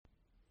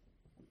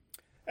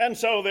And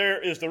so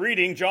there is the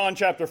reading, John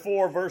chapter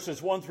 4,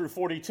 verses 1 through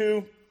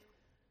 42.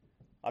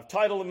 I've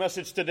titled the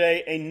message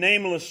today, A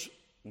Nameless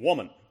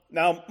Woman.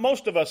 Now,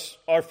 most of us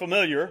are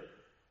familiar,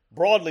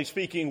 broadly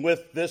speaking,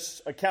 with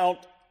this account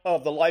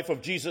of the life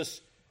of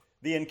Jesus,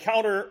 the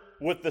encounter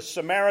with the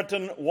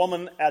Samaritan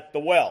woman at the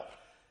well.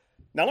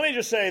 Now, let me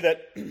just say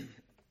that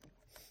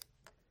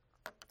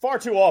far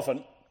too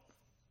often,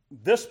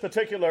 this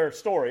particular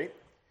story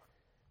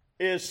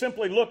is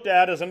simply looked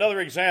at as another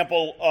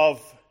example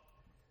of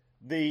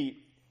the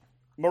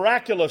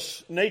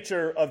miraculous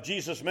nature of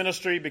Jesus'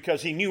 ministry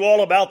because he knew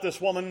all about this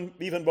woman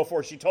even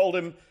before she told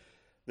him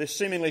this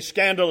seemingly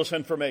scandalous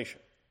information.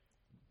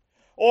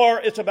 Or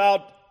it's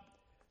about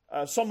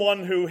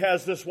someone who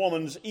has this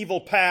woman's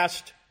evil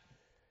past.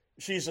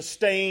 She's a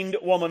stained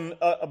woman,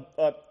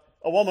 a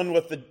woman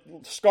with the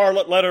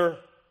scarlet letter,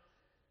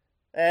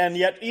 and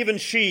yet even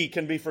she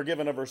can be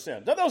forgiven of her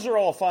sins. Now, those are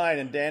all fine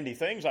and dandy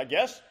things, I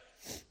guess.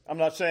 I'm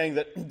not saying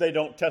that they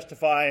don't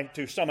testify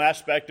to some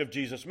aspect of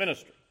Jesus'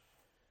 ministry.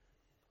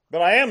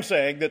 But I am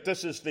saying that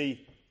this is the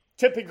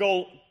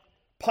typical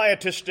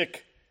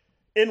pietistic,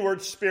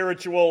 inward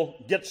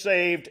spiritual, get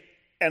saved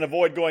and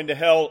avoid going to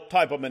hell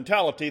type of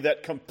mentality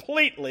that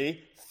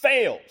completely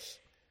fails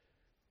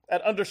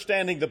at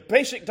understanding the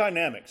basic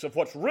dynamics of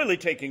what's really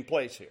taking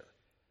place here.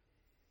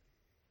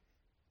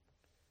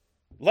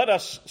 Let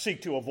us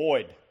seek to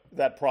avoid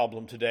that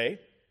problem today.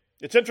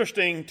 It's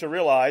interesting to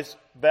realize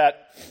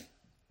that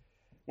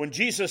when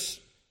Jesus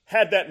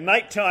had that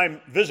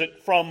nighttime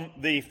visit from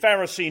the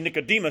Pharisee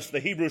Nicodemus, the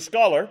Hebrew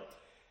scholar,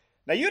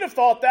 now you'd have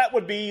thought that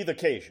would be the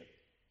occasion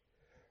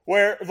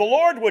where the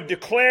Lord would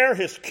declare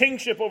his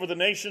kingship over the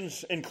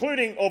nations,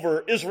 including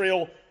over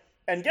Israel,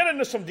 and get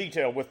into some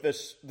detail with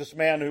this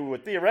man who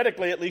would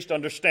theoretically at least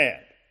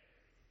understand.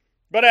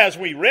 But as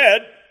we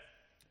read,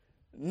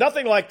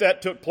 nothing like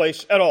that took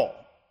place at all.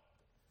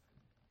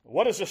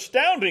 What is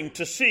astounding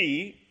to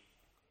see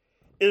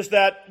is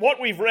that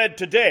what we've read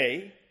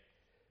today,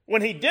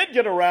 when he did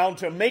get around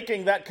to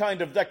making that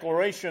kind of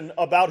declaration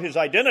about his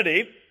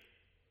identity,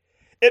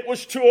 it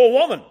was to a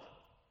woman,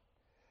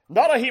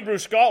 not a Hebrew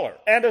scholar,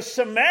 and a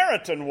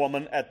Samaritan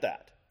woman at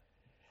that.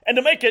 And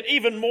to make it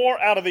even more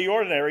out of the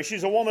ordinary,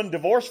 she's a woman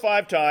divorced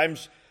 5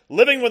 times,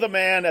 living with a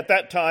man at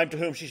that time to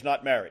whom she's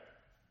not married.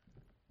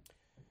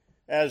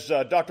 As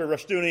Dr.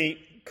 Rastuni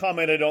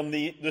commented on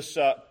this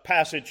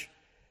passage,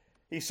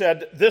 he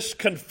said, this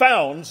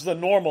confounds the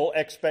normal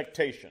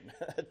expectation.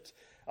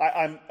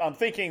 I'm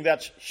thinking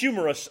that's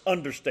humorous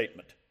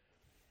understatement.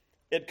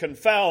 It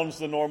confounds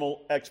the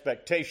normal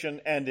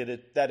expectation, and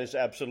that is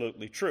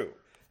absolutely true.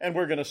 And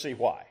we're going to see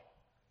why.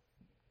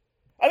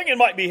 I think it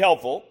might be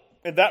helpful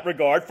in that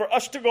regard for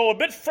us to go a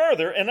bit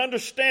further and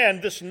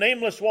understand this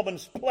nameless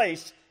woman's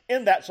place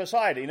in that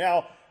society.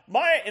 Now,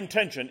 my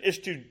intention is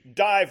to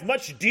dive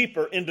much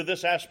deeper into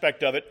this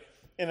aspect of it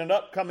in an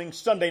upcoming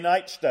Sunday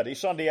night study,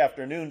 Sunday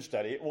afternoon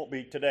study. It won't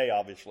be today,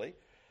 obviously.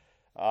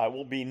 It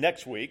will be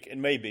next week. It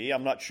may be.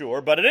 I'm not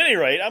sure. But at any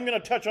rate, I'm going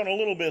to touch on a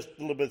little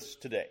bit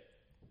today.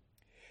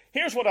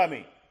 Here's what I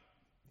mean.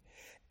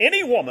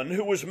 Any woman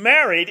who was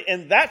married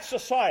in that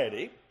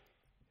society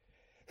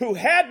who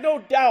had no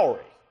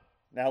dowry.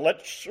 Now,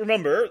 let's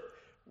remember,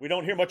 we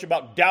don't hear much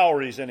about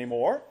dowries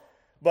anymore.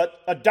 But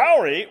a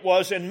dowry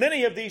was in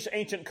many of these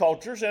ancient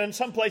cultures, and in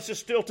some places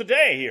still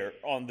today here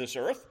on this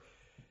earth,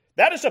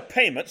 that is a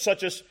payment,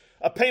 such as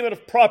a payment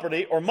of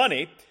property or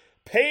money,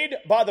 paid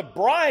by the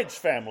bride's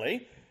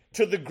family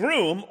to the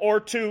groom or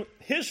to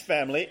his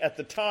family at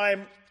the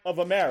time of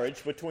a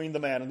marriage between the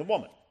man and the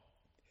woman.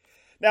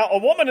 Now, a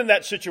woman in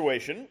that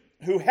situation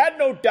who had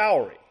no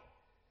dowry,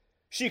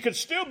 she could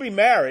still be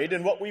married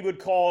in what we would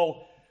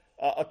call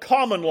a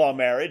common law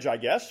marriage, I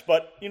guess,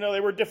 but,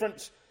 there were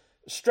different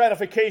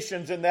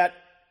stratifications in that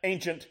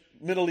ancient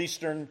Middle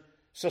Eastern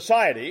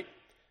society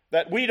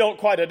that we don't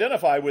quite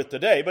identify with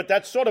today, but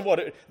that's sort of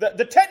what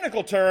the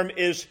technical term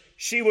is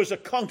she was a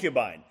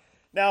concubine.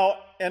 Now,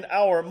 in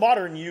our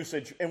modern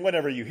usage, and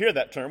whenever you hear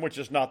that term, which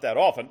is not that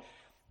often,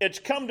 it's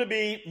come to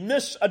be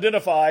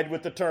misidentified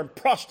with the term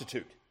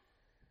prostitute.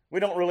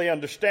 We don't really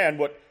understand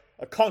what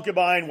a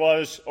concubine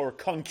was or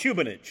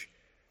concubinage.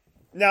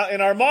 Now,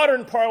 in our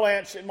modern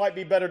parlance, it might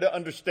be better to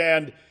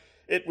understand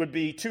it would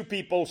be 2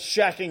 people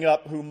shacking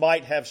up who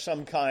might have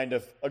some kind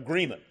of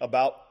agreement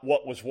about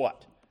what was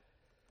what.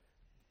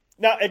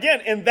 Now,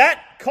 again, in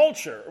that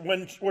culture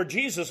where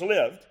Jesus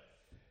lived,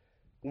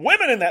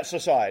 women in that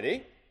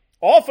society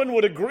often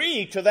would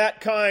agree to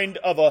that kind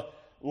of a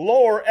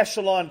lower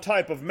echelon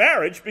type of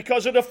marriage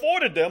because it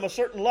afforded them a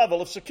certain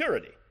level of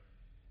security.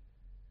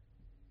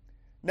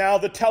 Now,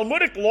 the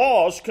Talmudic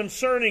laws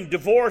concerning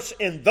divorce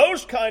in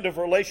those kind of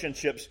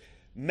relationships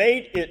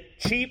made it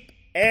cheap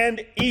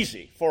and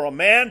easy for a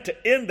man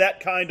to end that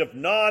kind of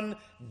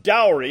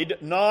non-dowried,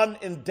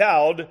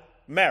 non-endowed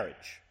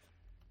marriage.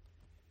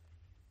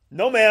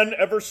 No man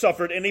ever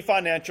suffered any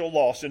financial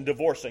loss in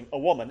divorcing a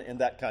woman in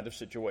that kind of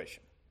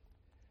situation.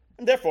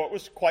 And therefore, it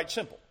was quite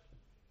simple.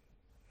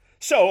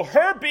 So,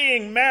 her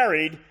being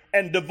married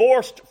and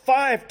divorced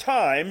 5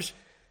 times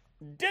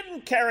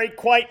didn't carry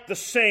quite the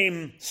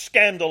same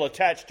scandal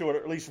attached to it, or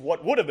at least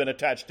what would have been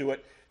attached to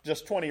it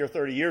just 20 or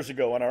 30 years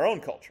ago in our own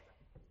culture.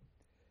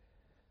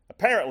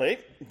 Apparently,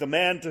 the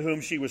man to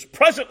whom she was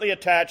presently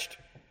attached,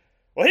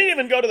 well, he didn't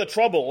even go to the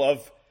trouble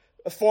of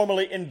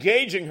formally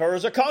engaging her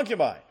as a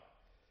concubine.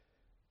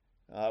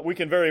 We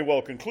can very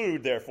well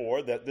conclude,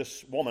 therefore, that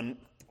this woman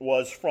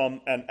was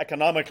from an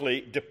economically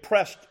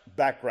depressed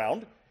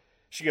background.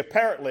 She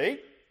apparently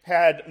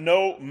had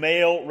no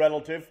male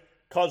relative,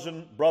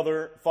 cousin,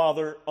 brother,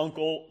 father,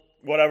 uncle,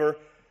 whatever,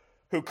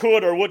 who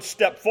could or would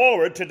step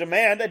forward to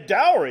demand a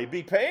dowry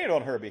be paid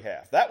on her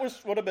behalf. That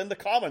would have been the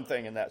common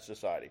thing in that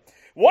society.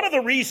 One of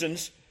the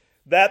reasons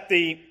that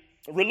the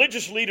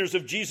religious leaders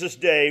of Jesus'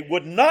 day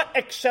would not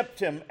accept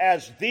him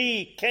as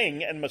the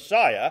king and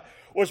Messiah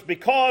was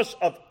because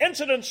of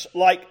incidents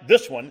like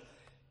this one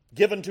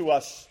given to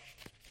us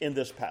in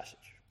this passage.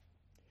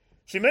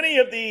 See, many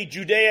of the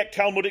Judaic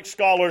Talmudic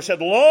scholars had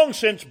long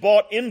since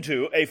bought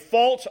into a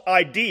false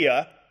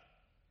idea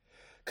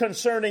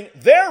concerning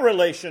their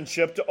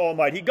relationship to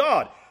Almighty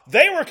God.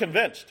 They were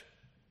convinced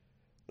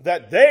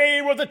that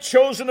they were the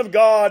chosen of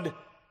God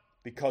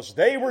because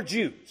they were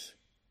Jews.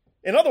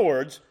 In other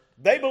words,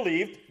 they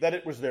believed that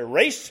it was their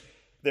race,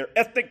 their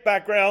ethnic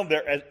background,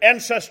 their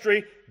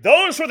ancestry.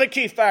 Those were the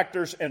key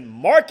factors in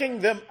marking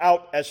them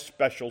out as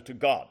special to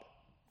God.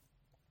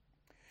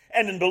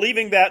 And in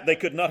believing that, they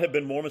could not have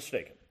been more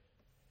mistaken.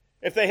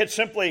 If they had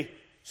simply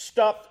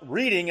stopped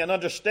reading and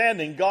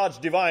understanding God's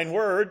divine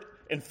word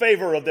in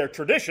favor of their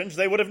traditions,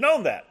 they would have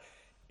known that.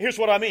 Here's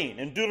what I mean.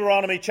 In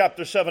Deuteronomy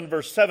chapter 7,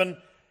 verse 7,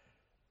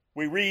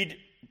 we read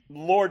the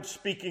Lord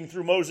speaking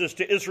through Moses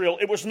to Israel,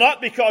 "It was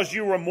not because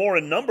you were more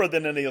in number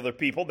than any other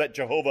people that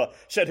Jehovah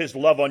set his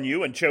love on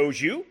you and chose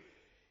you.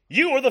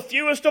 You were the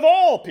fewest of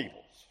all peoples."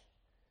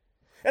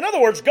 In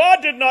other words,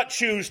 God did not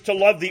choose to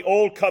love the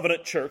Old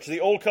Covenant church, the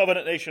Old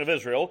Covenant nation of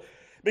Israel,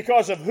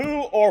 because of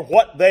who or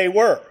what they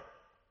were.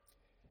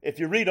 If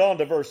you read on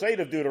to verse 8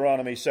 of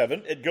Deuteronomy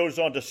 7, it goes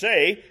on to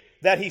say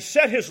that he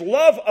set his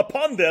love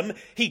upon them,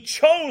 he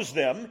chose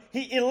them,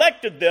 he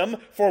elected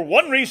them for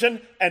one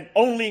reason and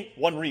only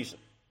one reason.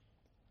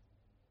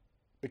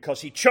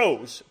 Because he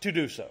chose to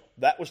do so.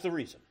 That was the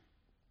reason.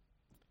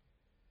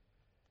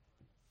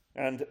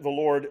 And the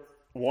Lord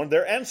warned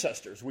their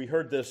ancestors. We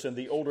heard this in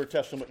the Older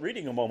Testament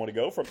reading a moment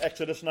ago from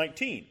Exodus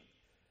 19.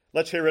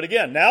 Let's hear it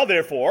again. "Now,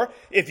 therefore,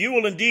 if you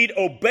will indeed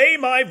obey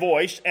my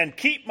voice and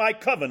keep my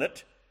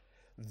covenant,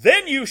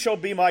 then you shall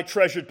be my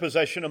treasured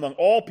possession among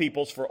all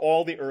peoples, for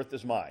all the earth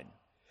is mine.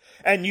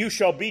 And you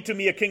shall be to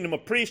me a kingdom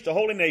of priests, a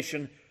holy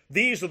nation.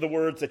 These are the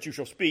words that you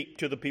shall speak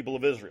to the people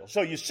of Israel."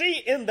 So you see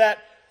in that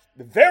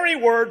the very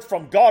word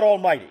from God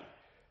Almighty,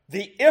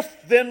 the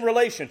if-then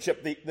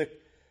relationship,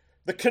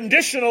 the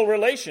conditional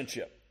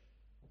relationship.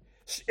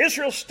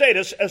 Israel's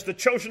status as the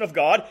chosen of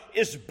God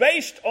is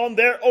based on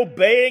their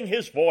obeying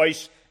his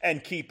voice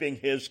and keeping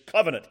his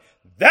covenant.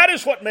 That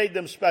is what made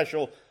them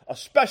special, a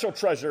special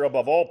treasure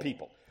above all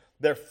people,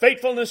 their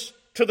faithfulness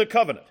to the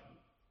covenant.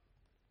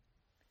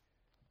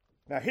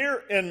 Now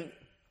here in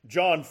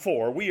John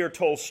 4, we are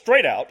told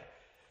straight out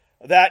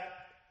that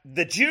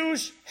the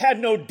Jews had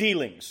no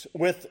dealings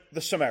with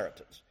the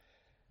Samaritans.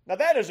 Now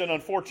that is an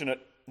unfortunate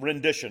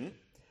rendition.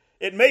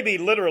 It may be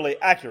literally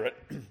accurate,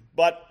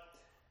 but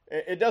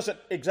it doesn't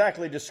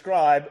exactly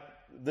describe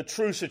the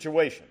true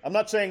situation. I'm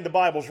not saying the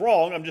Bible's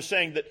wrong. I'm just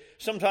saying that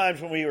sometimes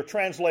when we are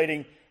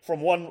translating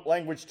from one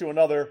language to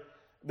another,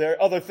 there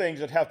are other things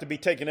that have to be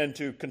taken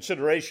into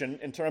consideration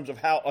in terms of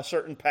how a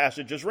certain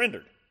passage is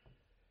rendered.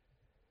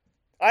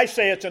 I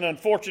say it's an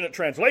unfortunate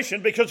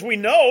translation because we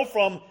know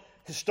from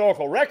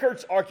historical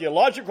records,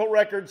 archaeological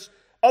records,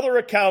 other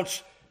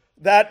accounts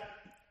that,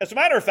 as a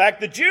matter of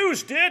fact, the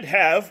Jews did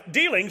have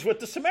dealings with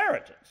the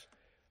Samaritans.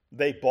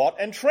 They bought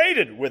and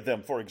traded with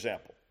them, for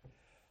example.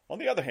 On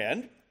the other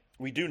hand,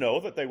 we do know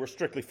that they were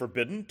strictly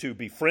forbidden to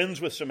be friends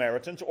with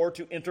Samaritans or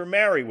to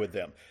intermarry with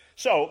them.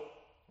 So,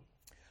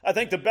 I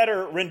think the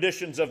better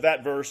renditions of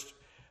that verse,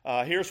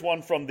 here's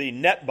one from the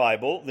Net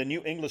Bible, the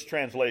New English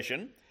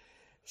translation.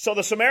 "So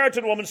the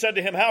Samaritan woman said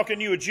to him, 'How can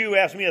you, a Jew,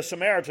 ask me, a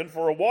Samaritan,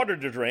 for a water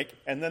to drink?'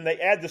 And then they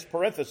add this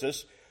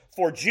parenthesis,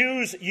 'For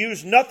Jews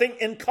use nothing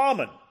in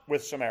common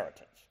with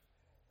Samaritans.'"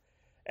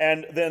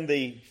 And then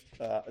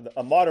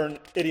a modern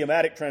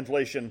idiomatic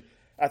translation,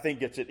 I think,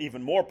 gets it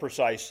even more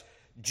precise.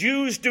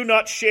 "Jews do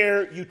not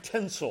share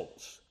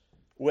utensils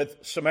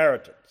with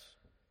Samaritans."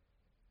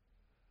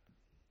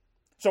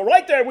 So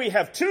right there we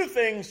have two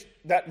things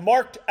that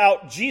marked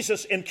out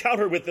Jesus'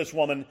 encounter with this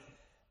woman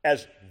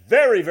as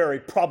very, very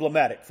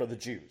problematic for the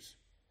Jews.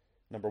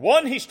 Number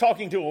one, he's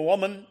talking to a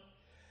woman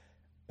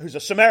who's a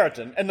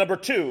Samaritan. And number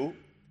two,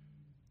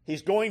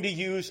 he's going to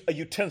use a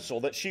utensil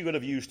that she would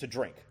have used to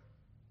drink.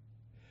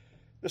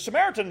 The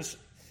Samaritans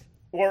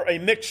were a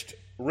mixed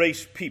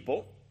race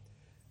people.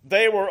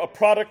 They were a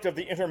product of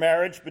the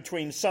intermarriage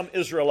between some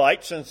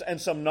Israelites and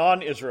some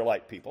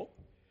non-Israelite people.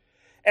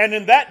 And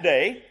in that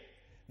day,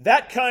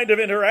 that kind of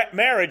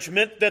intermarriage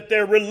meant that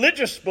their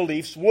religious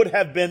beliefs would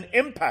have been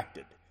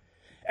impacted.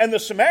 And the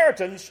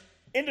Samaritans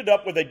ended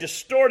up with a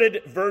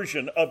distorted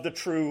version of the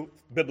true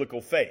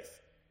biblical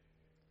faith.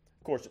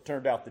 Of course, it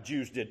turned out the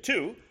Jews did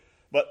too,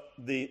 but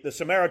the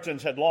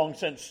Samaritans had long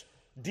since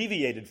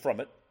deviated from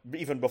it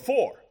even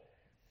before.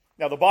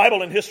 Now, the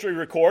Bible and history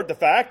record the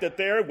fact that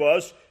there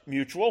was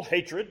mutual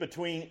hatred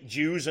between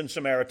Jews and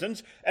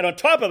Samaritans. And on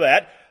top of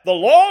that, the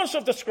laws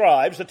of the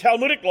scribes, the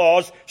Talmudic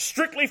laws,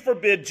 strictly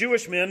forbid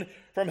Jewish men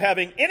from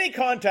having any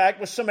contact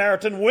with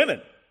Samaritan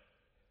women.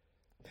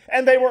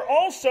 And they were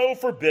also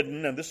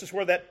forbidden, and this is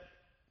where that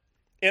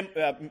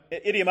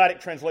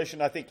idiomatic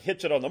translation, I think,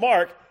 hits it on the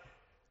mark.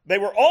 They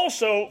were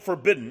also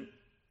forbidden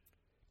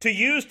to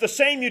use the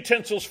same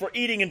utensils for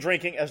eating and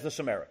drinking as the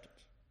Samaritans.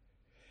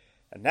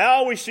 And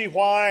now we see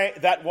why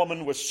that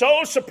woman was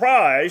so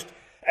surprised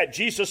at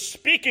Jesus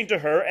speaking to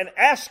her and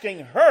asking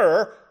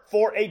her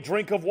for a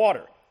drink of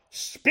water.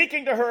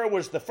 Speaking to her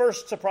was the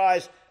first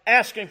surprise.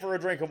 Asking for a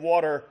drink of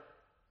water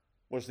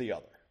was the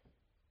other.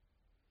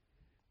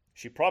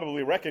 She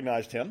probably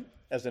recognized him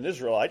as an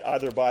Israelite,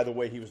 either by the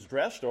way he was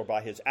dressed or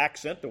by his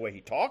accent, the way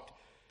he talked.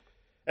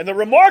 And the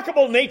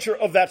remarkable nature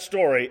of that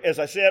story, as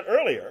I said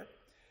earlier,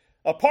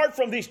 apart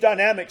from these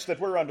dynamics that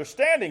we're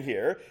understanding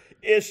here,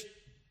 is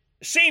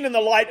seen in the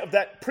light of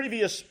that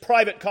previous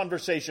private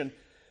conversation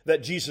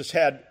that Jesus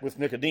had with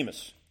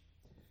Nicodemus.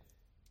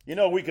 You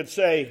know, we could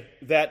say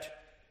that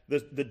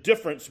the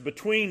difference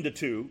between the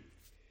two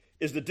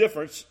is the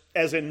difference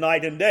as in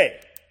night and day.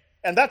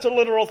 And that's a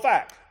literal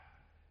fact.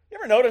 You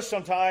ever notice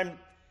sometime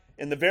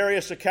in the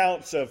various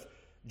accounts of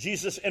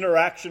Jesus'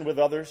 interaction with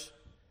others,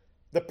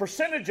 the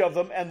percentage of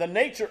them and the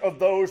nature of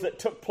those that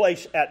took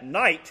place at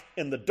night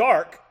in the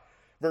dark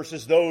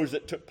versus those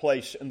that took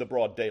place in the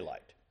broad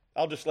daylight?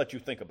 I'll just let you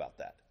think about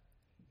that.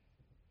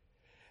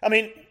 I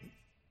mean,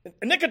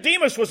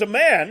 Nicodemus was a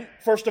man,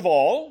 first of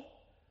all,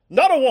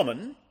 not a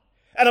woman,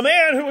 and a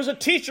man who was a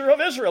teacher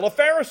of Israel, a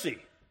Pharisee.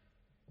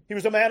 He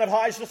was a man of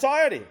high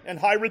society and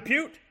high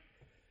repute.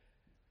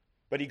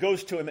 But he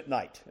goes to him at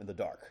night in the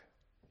dark.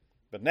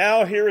 But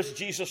now here is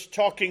Jesus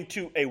talking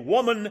to a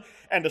woman,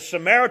 and a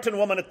Samaritan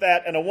woman at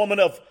that, and a woman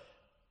of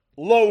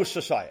low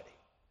society.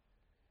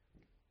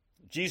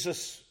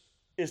 Jesus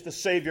is the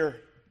Savior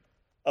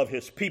of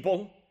his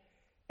people,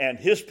 and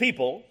his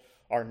people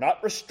are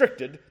not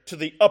restricted to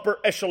the upper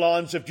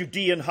echelons of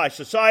Judean high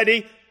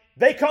society.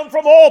 They come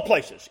from all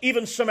places,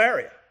 even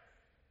Samaria.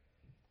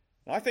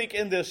 I think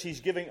in this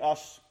he's giving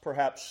us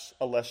perhaps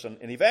a lesson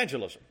in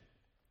evangelism.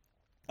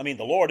 I mean,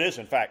 the Lord is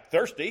in fact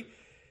thirsty.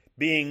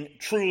 Being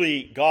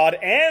truly God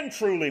and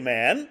truly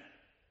man,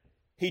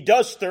 he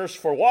does thirst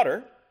for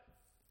water.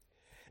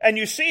 And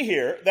you see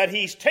here that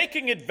he's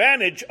taking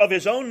advantage of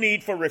his own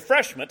need for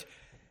refreshment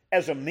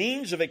as a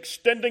means of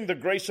extending the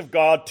grace of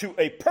God to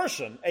a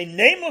person, a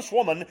nameless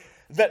woman,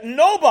 that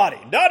nobody,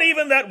 not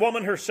even that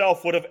woman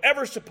herself, would have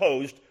ever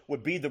supposed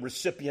would be the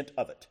recipient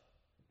of it.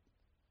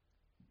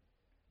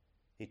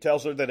 He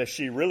tells her that if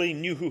she really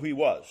knew who he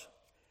was,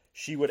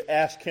 she would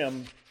ask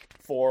him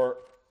for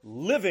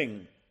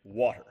living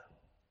water.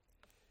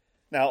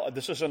 Now,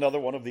 this is another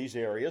one of these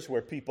areas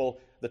where people,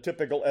 the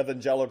typical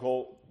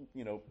evangelical,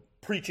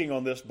 preaching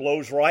on this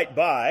blows right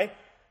by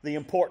the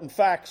important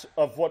facts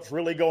of what's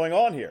really going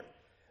on here.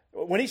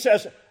 When he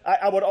says,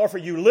 I would offer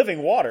you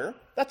living water,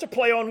 that's a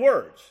play on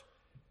words.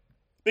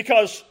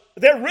 Because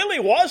there really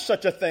was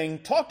such a thing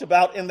talked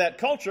about in that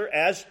culture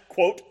as,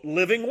 quote,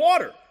 living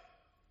water.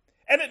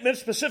 And it meant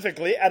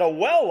specifically at a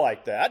well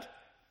like that,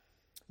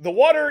 the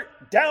water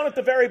down at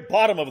the very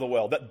bottom of the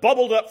well that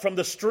bubbled up from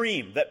the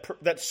stream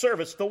that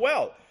serviced the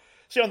well.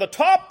 See, on the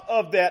top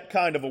of that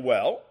kind of a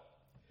well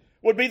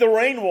would be the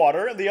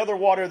rainwater and the other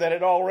water that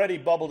had already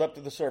bubbled up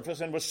to the surface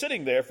and was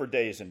sitting there for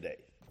days and days.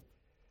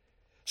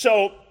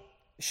 So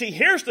she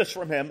hears this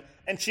from him,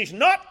 and she's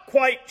not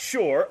quite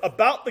sure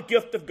about the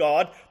gift of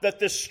God that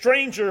this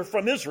stranger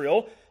from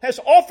Israel has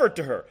offered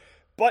to her.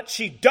 But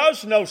she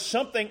does know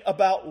something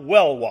about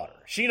well water.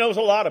 She knows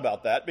a lot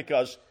about that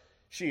because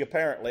she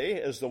apparently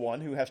is the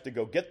one who has to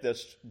go get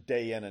this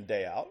day in and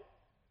day out.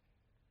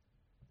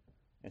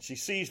 And she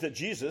sees that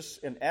Jesus,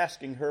 in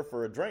asking her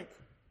for a drink,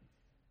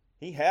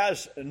 he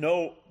has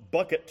no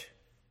bucket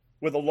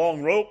with a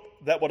long rope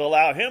that would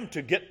allow him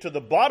to get to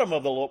the bottom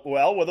of the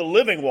well where the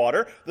living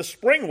water, the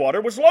spring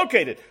water, was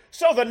located.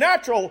 So the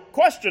natural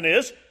question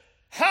is,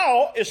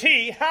 how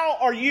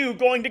are you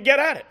going to get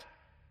at it?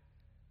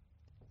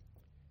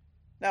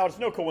 Now, it's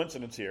no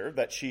coincidence here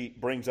that she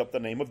brings up the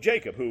name of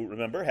Jacob, who,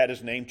 remember, had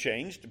his name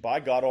changed by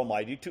God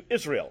Almighty to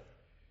Israel.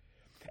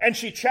 And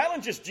she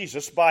challenges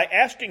Jesus by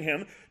asking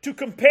him to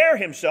compare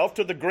himself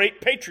to the great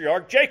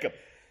patriarch Jacob.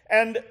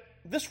 And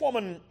this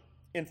woman,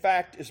 in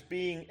fact, is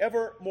being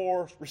ever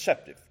more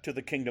receptive to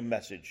the kingdom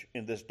message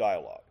in this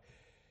dialogue.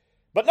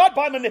 But not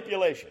by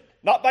manipulation,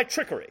 not by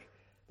trickery,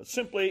 but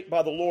simply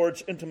by the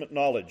Lord's intimate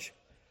knowledge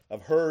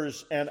of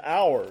hers and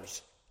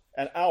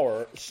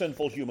our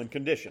sinful human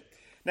condition.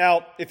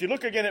 Now, if you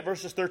look again at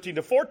verses 13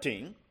 to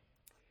 14,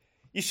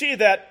 you see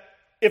that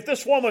if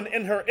this woman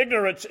in her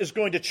ignorance is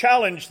going to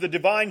challenge the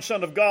divine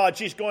Son of God,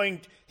 he's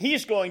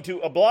going to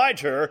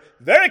oblige her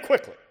very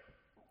quickly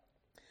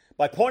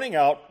by pointing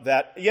out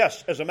that,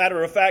 yes, as a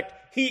matter of fact,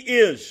 he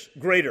is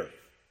greater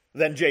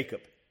than Jacob.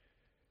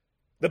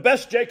 The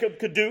best Jacob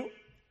could do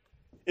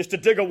is to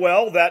dig a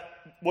well that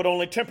would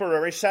only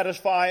temporarily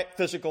satisfy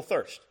physical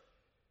thirst.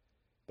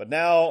 But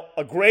now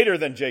a greater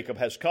than Jacob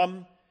has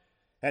come,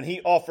 and he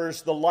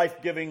offers the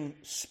life-giving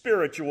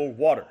spiritual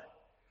water.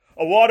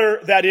 A water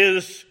that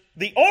is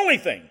the only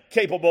thing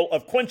capable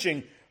of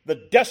quenching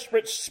the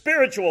desperate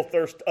spiritual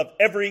thirst of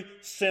every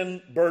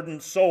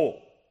sin-burdened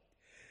soul.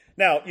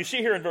 Now, you see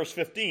here in verse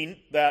 15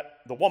 that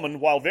the woman,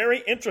 while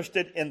very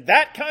interested in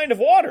that kind of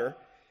water,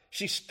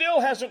 she still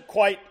hasn't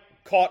quite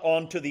caught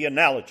on to the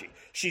analogy.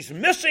 She's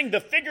missing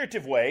the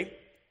figurative way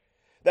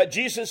that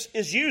Jesus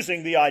is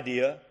using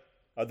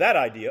that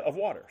idea of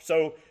water.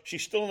 So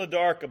she's still in the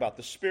dark about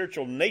the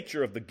spiritual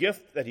nature of the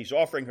gift that he's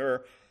offering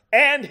her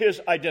and his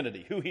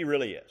identity, who he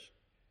really is.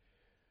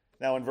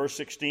 Now in verse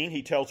 16,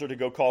 he tells her to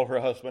go call her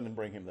husband and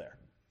bring him there.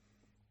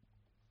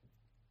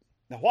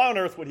 Now why on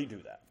earth would he do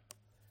that?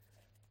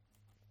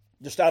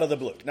 Just out of the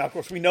blue. Now, of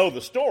course, we know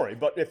the story,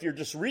 but if you're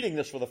just reading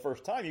this for the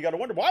first time, you got to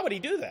wonder, why would he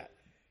do that?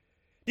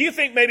 Do you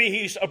think maybe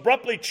he's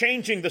abruptly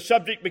changing the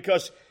subject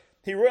because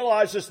he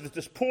realizes that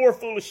this poor,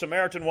 foolish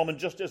Samaritan woman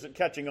just isn't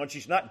catching on?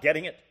 She's not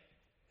getting it.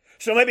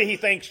 So maybe he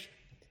thinks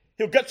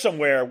he'll get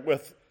somewhere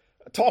with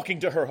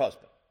talking to her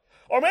husband.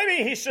 Or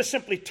maybe he's just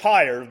simply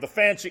tired of the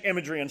fancy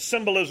imagery and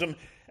symbolism,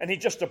 and he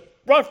just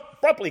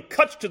abruptly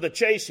cuts to the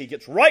chase. He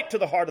gets right to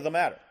the heart of the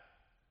matter.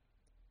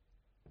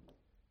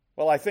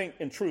 Well, I think,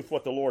 in truth,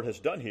 what the Lord has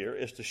done here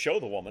is to show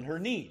the woman her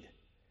need.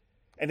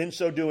 And in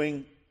so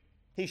doing,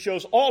 he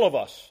shows all of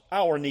us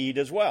our need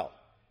as well.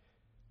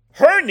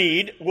 Her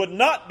need would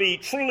not be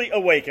truly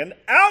awakened.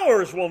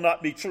 Ours will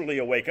not be truly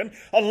awakened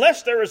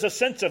unless there is a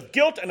sense of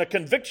guilt and a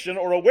conviction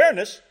or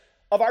awareness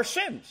of our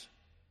sins.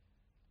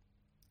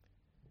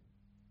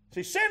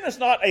 See, sin is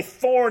not a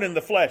thorn in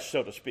the flesh,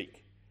 so to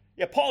speak.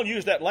 Yeah, Paul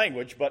used that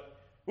language, but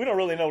we don't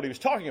really know what he was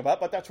talking about,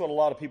 but that's what a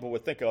lot of people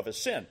would think of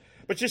as sin.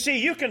 But you see,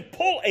 you can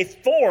pull a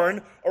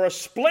thorn or a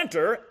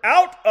splinter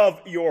out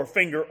of your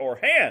finger or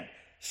hand.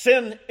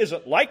 Sin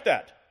isn't like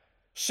that.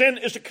 Sin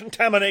is a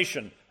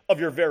contamination of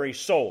your very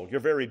soul, your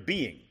very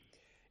being.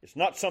 It's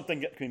not something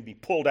that can be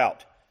pulled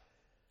out.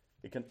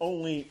 It can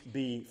only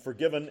be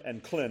forgiven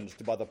and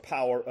cleansed by the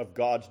power of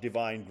God's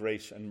divine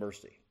grace and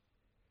mercy.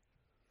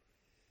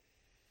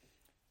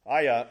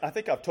 I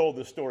think I've told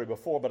this story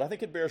before, but I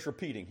think it bears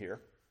repeating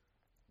here.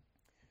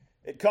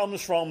 It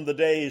comes from the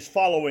days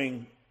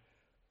following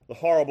the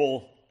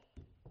horrible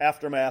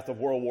aftermath of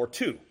World War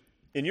II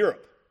in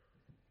Europe.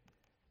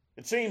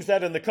 It seems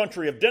that in the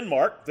country of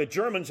Denmark, the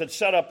Germans had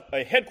set up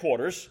a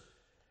headquarters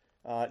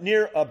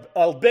near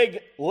a big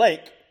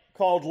lake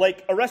called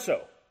Lake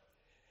Arezzo.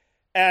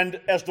 And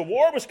as the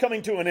war was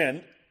coming to an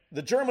end,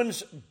 the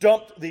Germans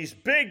dumped these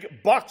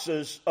big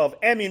boxes of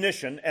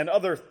ammunition and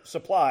other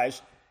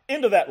supplies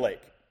into that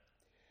lake.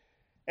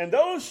 And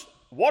those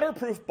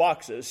waterproof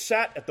boxes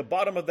sat at the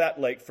bottom of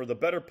that lake for the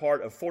better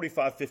part of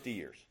 45, 50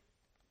 years.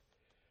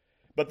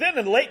 But then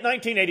in late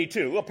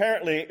 1982,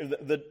 apparently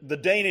the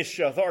Danish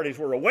authorities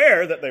were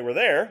aware that they were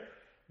there,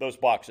 those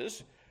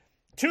boxes.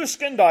 2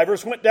 skin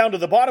divers went down to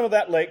the bottom of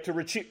that lake to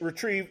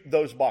retrieve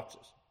those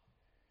boxes.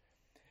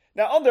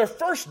 Now, on their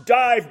first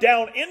dive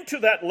down into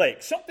that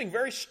lake, something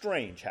very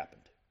strange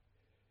happened.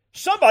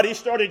 Somebody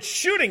started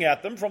shooting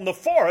at them from the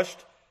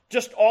forest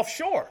just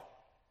offshore.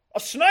 A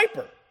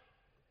sniper.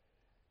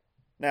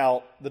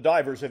 Now, the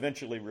divers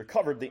eventually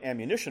recovered the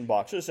ammunition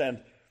boxes,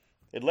 and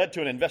it led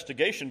to an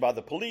investigation by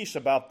the police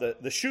about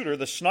the shooter,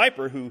 the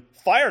sniper, who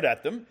fired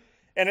at them,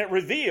 and it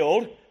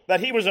revealed that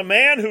he was a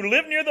man who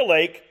lived near the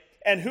lake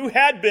and who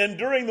had been,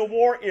 during the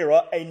war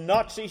era, a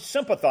Nazi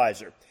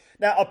sympathizer.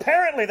 Now,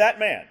 apparently that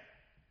man,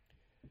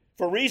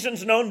 for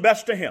reasons known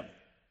best to him,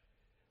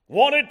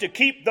 wanted to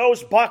keep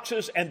those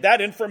boxes and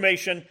that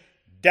information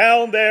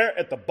down there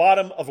at the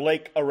bottom of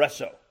Lake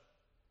Arezzo.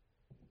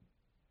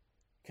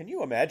 Can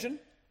you imagine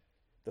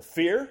the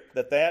fear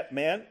that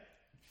man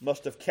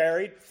must have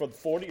carried for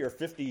 40 or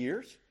 50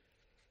 years?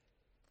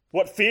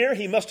 What fear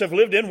he must have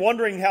lived in,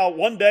 wondering how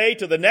one day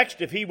to the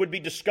next, if he would be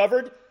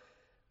discovered,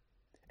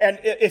 and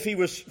if he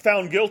was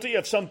found guilty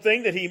of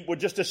something that he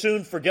would just as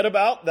soon forget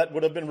about, that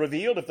would have been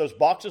revealed if those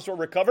boxes were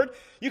recovered.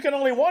 You can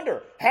only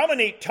wonder how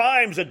many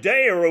times a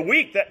day or a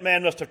week that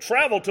man must have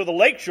traveled to the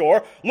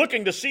lakeshore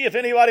looking to see if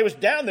anybody was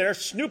down there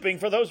snooping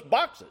for those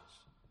boxes.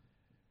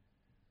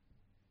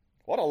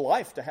 What a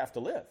life to have to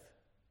live.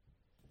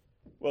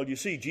 Well, you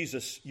see,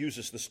 Jesus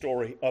uses the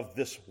story of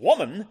this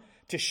woman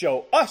to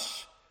show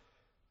us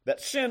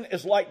that sin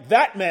is like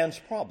that man's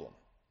problem.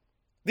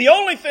 The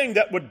only thing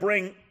that would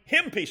bring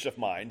him peace of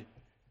mind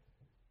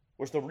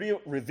was the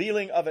real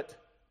revealing of it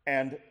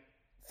and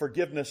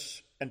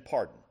forgiveness and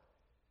pardon.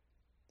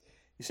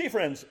 You see,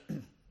 friends,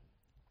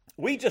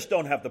 we just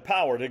don't have the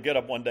power to get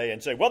up one day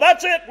and say, well,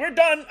 that's it, we're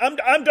done,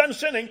 I'm done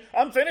sinning,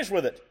 I'm finished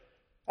with it.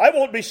 I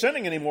won't be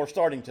sinning anymore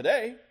starting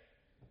today.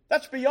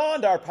 That's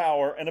beyond our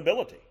power and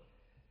ability,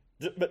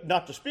 but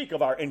not to speak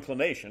of our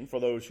inclination for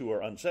those who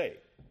are unsaved.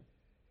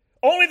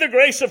 Only the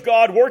grace of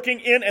God working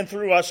in and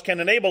through us can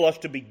enable us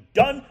to be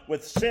done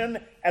with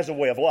sin as a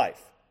way of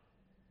life.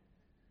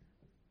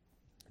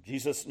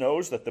 Jesus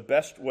knows that the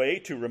best way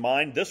to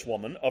remind this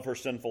woman of her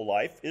sinful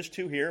life is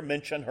to here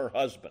mention her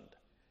husband.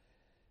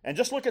 And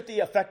just look at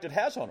the effect it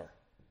has on her.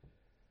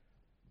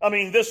 I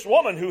mean, this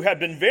woman who had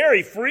been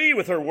very free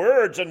with her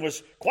words and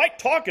was quite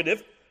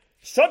talkative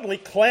suddenly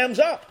clams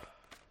up.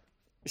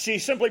 She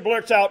simply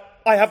blurts out,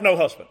 "I have no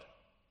husband.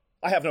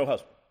 I have no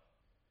husband."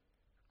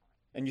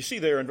 And you see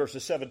there in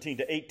verses 17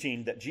 to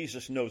 18 that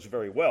Jesus knows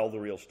very well the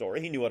real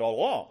story. He knew it all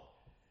along.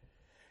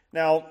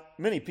 Now,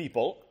 many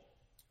people,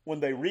 when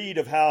they read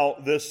of how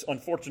this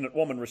unfortunate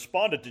woman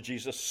responded to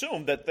Jesus,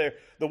 assume that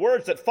the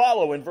words that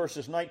follow in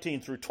verses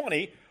 19 through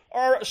 20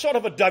 are sort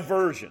of a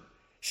diversion.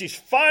 She's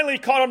finally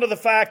caught on to the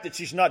fact that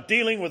she's not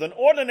dealing with an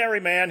ordinary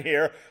man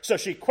here, so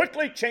she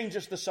quickly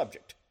changes the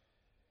subject.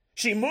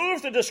 She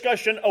moves the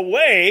discussion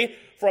away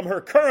from her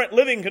current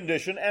living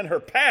condition and her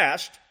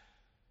past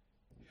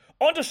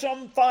onto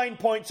some fine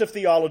points of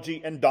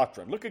theology and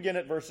doctrine. Look again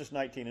at verses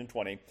 19 and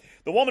 20.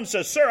 The woman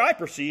says, "Sir, I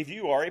perceive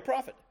you are a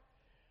prophet.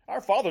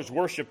 Our fathers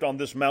worshipped on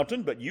this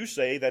mountain, but you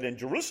say that in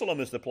Jerusalem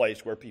is the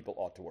place where people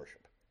ought to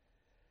worship."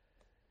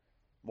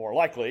 More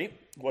likely,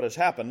 what has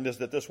happened is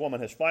that this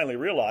woman has finally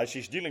realized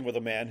she's dealing with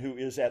a man who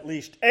is at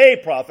least a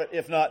prophet,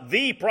 if not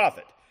the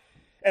prophet.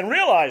 And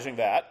realizing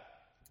that,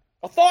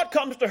 a thought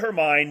comes to her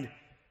mind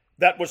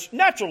that was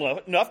natural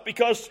enough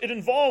because it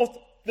involved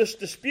this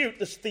dispute,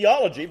 this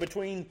theology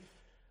between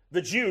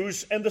the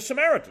Jews and the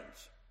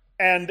Samaritans.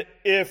 And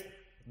if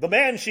the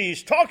man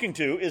she's talking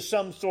to is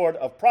some sort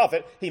of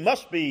prophet, he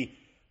must be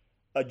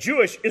a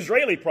Jewish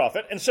Israeli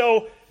prophet. And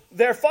so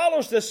there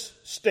follows this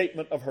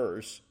statement of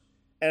hers,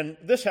 and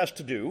this has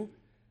to do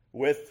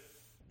with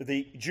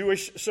the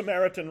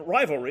Jewish-Samaritan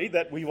rivalry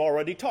that we've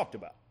already talked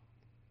about.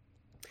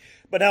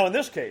 But now in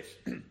this case,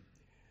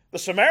 the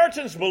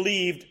Samaritans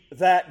believed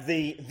that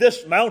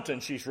this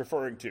mountain she's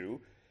referring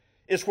to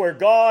is where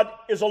God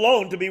is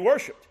alone to be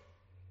worshipped,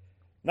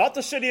 not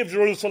the city of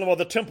Jerusalem or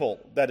the temple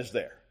that is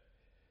there.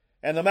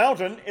 And the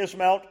mountain is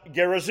Mount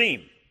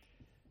Gerizim.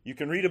 You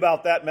can read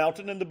about that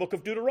mountain in the book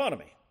of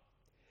Deuteronomy.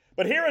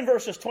 But here in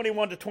verses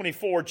 21 to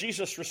 24,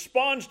 Jesus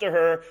responds to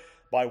her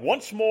by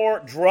once more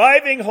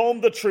driving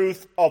home the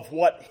truth of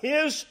what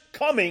his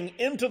coming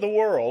into the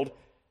world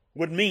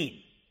would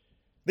mean.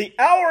 The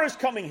hour is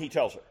coming, he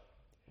tells her,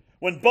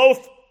 when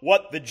both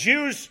what the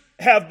Jews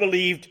have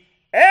believed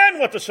and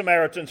what the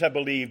Samaritans have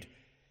believed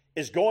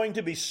is going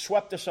to be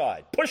swept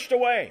aside, pushed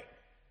away.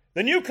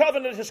 The new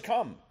covenant has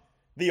come.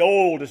 The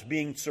old is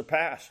being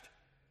surpassed.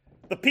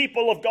 The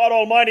people of God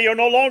Almighty are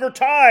no longer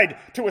tied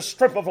to a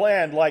strip of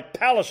land like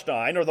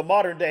Palestine or the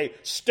modern-day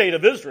state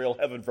of Israel,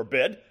 heaven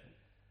forbid.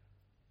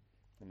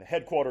 And the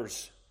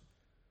headquarters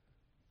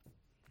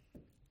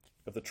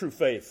of the true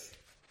faith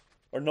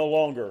are no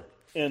longer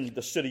in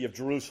the city of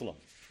Jerusalem.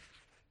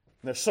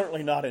 And they're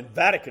certainly not in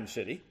Vatican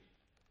City.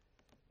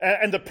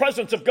 And the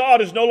presence of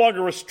God is no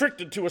longer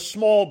restricted to a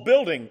small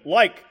building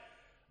like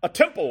a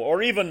temple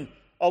or even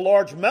a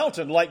large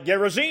mountain like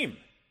Gerizim.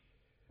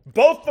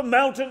 Both the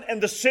mountain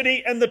and the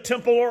city and the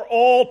temple are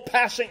all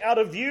passing out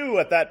of view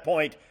at that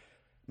point,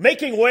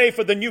 making way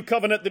for the new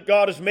covenant that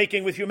God is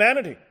making with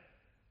humanity.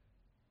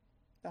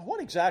 Now,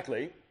 what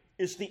exactly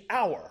is the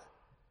hour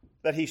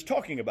that he's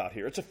talking about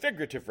here? It's a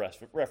figurative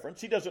reference.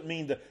 He doesn't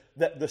mean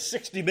that the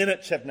 60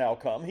 minutes have now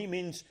come. He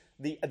means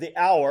the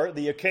hour,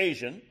 the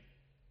occasion.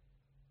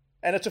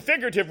 And it's a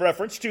figurative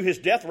reference to his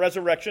death,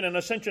 resurrection, and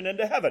ascension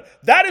into heaven.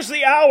 That is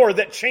the hour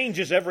that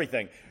changes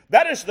everything.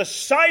 That is the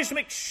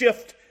seismic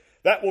shift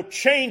that will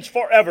change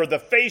forever the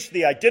face,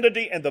 the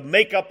identity, and the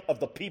makeup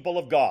of the people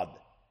of God.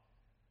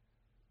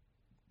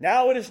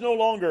 Now it is no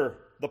longer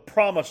the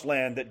promised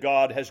land that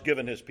God has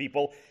given his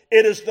people.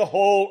 It is the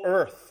whole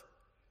earth.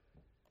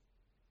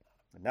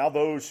 And now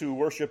those who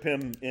worship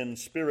him in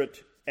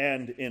spirit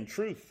and in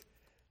truth,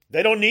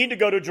 they don't need to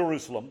go to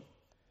Jerusalem.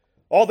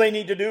 All they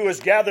need to do is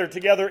gather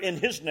together in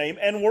his name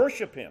and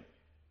worship him.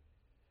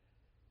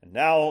 And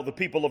now the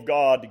people of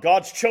God,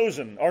 God's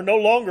chosen, are no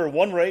longer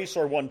one race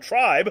or one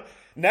tribe.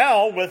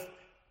 Now,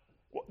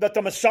 that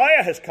the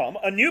Messiah has come,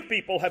 a new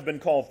people have been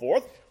called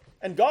forth,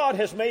 and God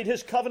has made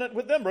his covenant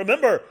with them.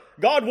 Remember,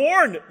 God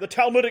warned the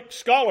Talmudic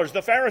scholars,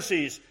 the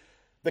Pharisees,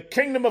 the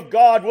kingdom of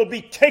God will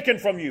be taken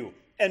from you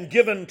and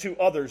given to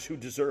others who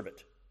deserve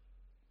it,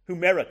 who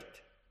merit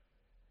it.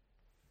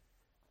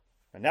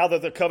 And now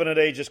that the covenant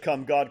age has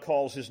come, God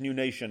calls his new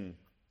nation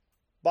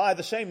by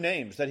the same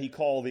names that he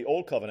called the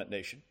old covenant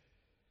nation.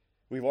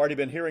 We've already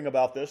been hearing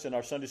about this in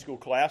our Sunday school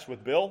class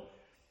with Bill.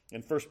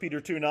 In 1 Peter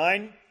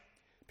 2:9,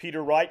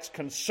 Peter writes,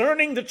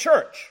 "Concerning the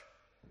church,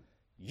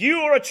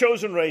 you are a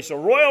chosen race, a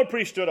royal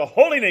priesthood, a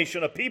holy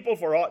nation, a people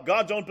for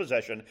God's own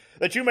possession,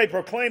 that you may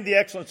proclaim the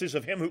excellencies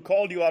of him who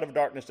called you out of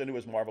darkness into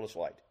his marvelous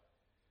light."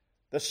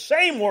 The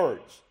same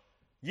words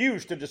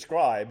used to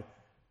describe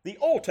the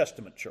Old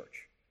Testament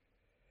church.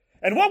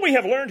 And what we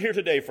have learned here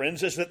today,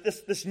 friends, is that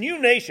this new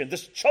nation,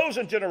 this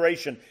chosen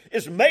generation,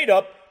 is made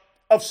up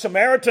of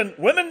Samaritan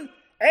women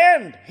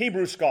and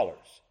Hebrew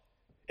scholars.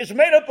 is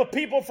made up of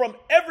people from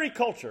every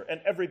culture and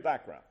every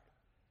background.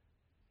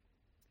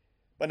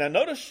 But now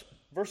notice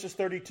verses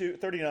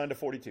 39 to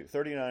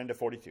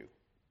 42.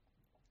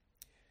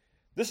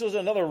 This is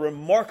another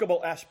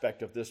remarkable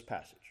aspect of this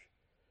passage.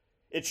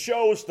 It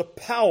shows the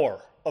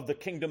power of the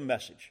kingdom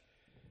message.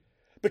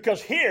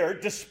 Because here,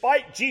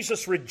 despite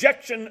Jesus'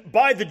 rejection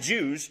by the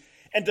Jews,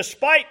 and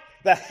despite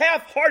the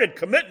half-hearted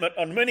commitment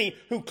on many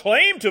who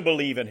claim to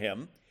believe in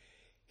him,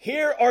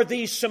 here are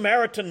these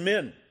Samaritan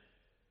men,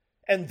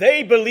 and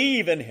they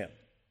believe in him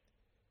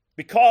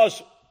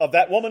because of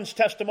that woman's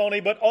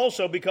testimony, but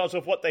also because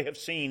of what they have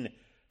seen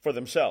for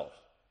themselves.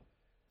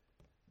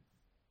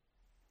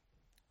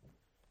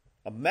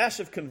 A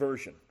massive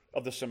conversion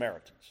of the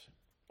Samaritans,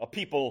 a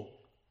people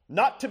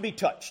not to be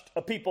touched,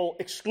 a people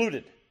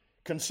excluded,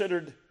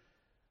 considered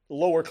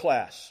lower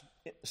class,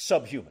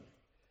 subhuman.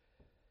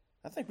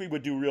 I think we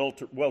would do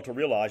well to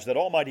realize that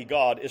Almighty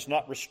God is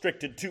not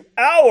restricted to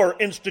our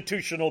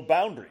institutional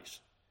boundaries.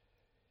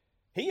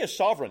 He is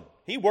sovereign.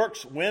 He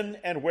works when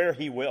and where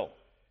he will.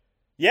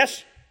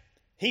 Yes,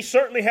 he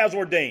certainly has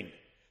ordained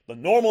the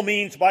normal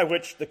means by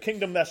which the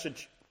kingdom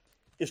message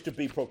is to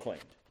be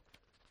proclaimed.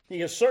 He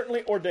has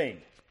certainly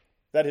ordained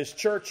that his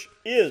church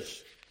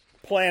is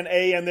plan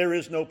A and there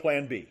is no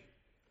plan B.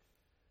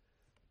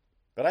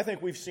 But I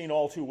think we've seen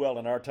all too well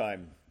in our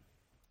time,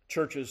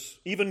 churches,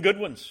 even good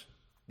ones,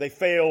 they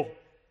fail,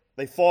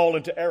 they fall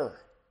into error.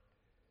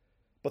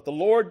 But the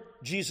Lord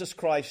Jesus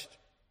Christ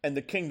and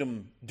the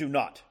kingdom do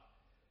not.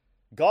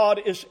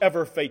 God is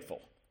ever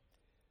faithful.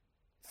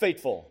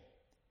 Faithful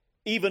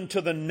even to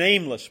the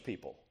nameless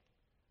people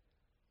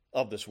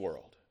of this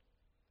world.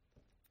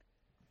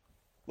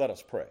 Let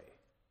us pray.